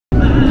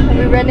Are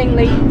we running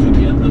late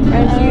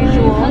as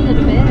usual? A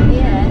little bit,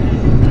 yeah.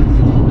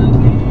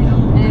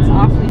 And it's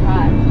awfully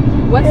hot.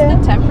 What's the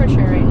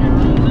temperature right now?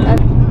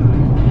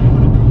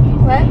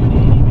 What?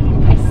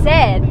 I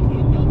said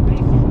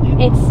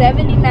it's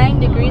 79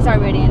 degrees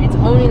already and it's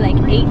only like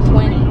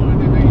 8:20.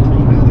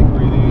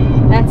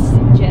 That's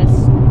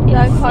just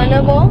That insane.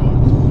 carnival?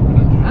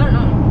 I don't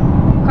know.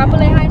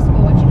 Kapolei High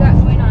School, what you got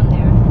going on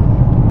there?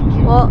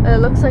 Well, it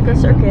looks like a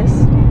circus.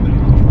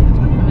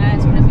 Man,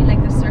 it's gonna be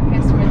like the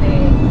circus where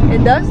they...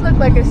 It does look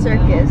like a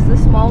circus, the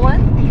small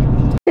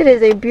one. It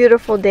is a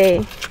beautiful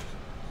day.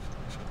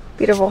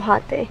 Beautiful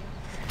hot day.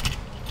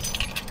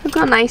 Look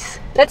how nice.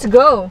 Let's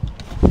go.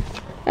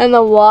 And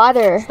the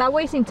water. Stop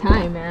wasting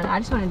time, man. I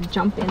just wanted to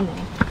jump in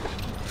there.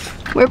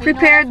 We're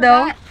prepared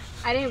though.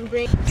 I didn't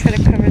bring... Try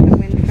to cover the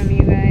wind from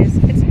you guys.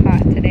 It's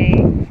hot today.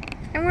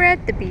 And we're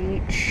at the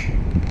beach.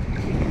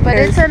 But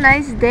it's a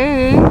nice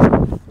day.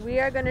 We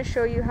are going to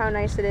show you how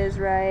nice it is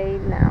right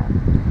now.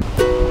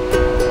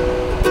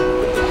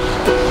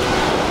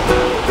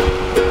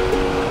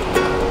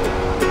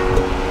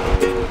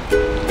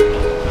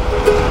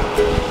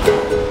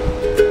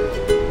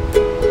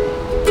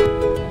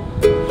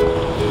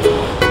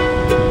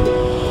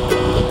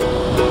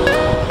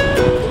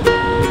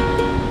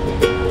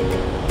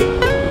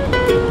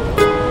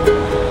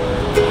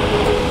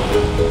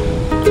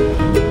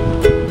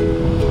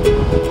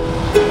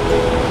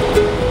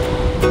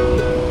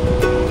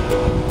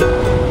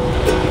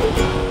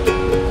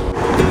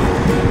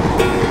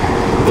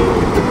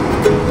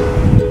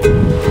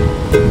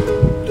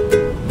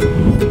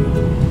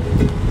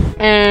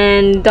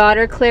 And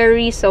daughter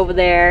Clarice over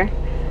there,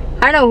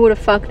 I don't know who the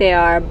fuck they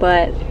are,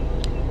 but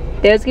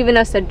they was giving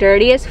us the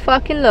dirtiest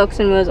fucking looks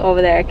when we was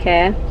over there,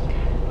 okay?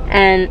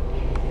 And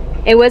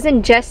it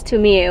wasn't just to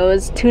me, it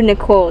was to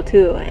Nicole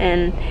too.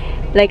 And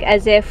like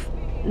as if,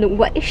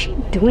 what is she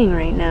doing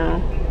right now?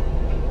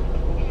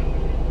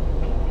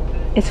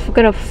 It's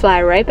gonna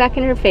fly right back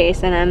in her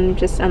face, and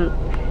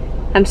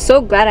I'm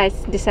so glad I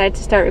decided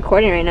to start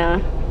recording right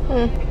now.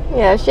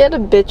 Yeah, she had a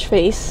bitch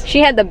face. She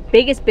had the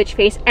biggest bitch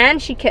face,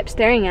 and she kept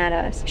staring at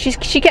us.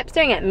 She kept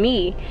staring at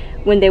me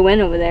when they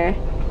went over there.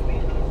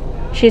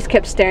 She just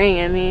kept staring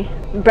at me.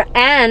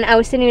 And I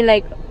was sitting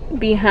like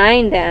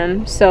behind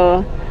them,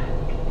 so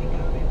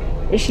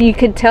you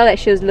could tell that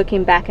she was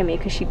looking back at me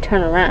because she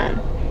turned around.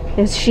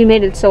 And she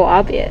made it so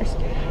obvious.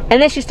 And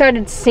then she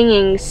started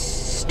singing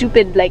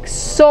stupid, like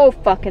so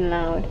fucking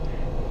loud.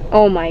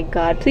 Oh my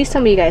god, please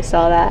tell me you guys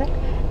saw that.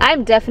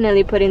 I'm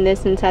definitely putting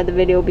this inside the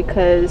video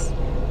because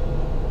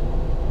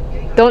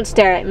don't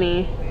stare at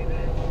me.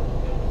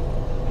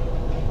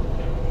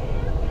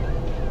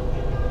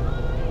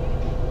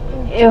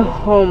 Ew,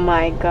 oh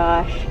my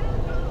gosh.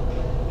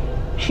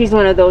 She's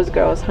one of those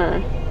girls,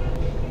 huh?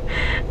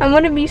 I'm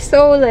gonna be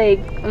so like,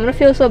 I'm gonna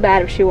feel so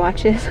bad if she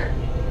watches.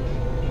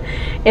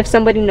 If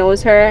somebody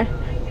knows her,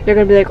 they're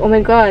gonna be like, oh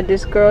my god,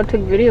 this girl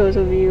took videos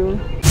of you.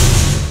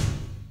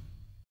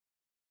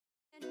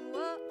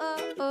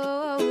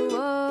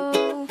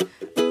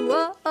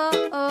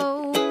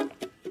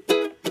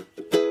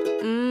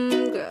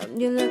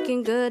 You're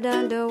looking good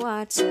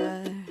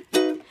underwater.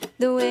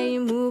 The way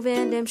you move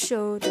and them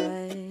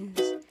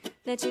shoulders.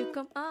 Let you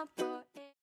come up.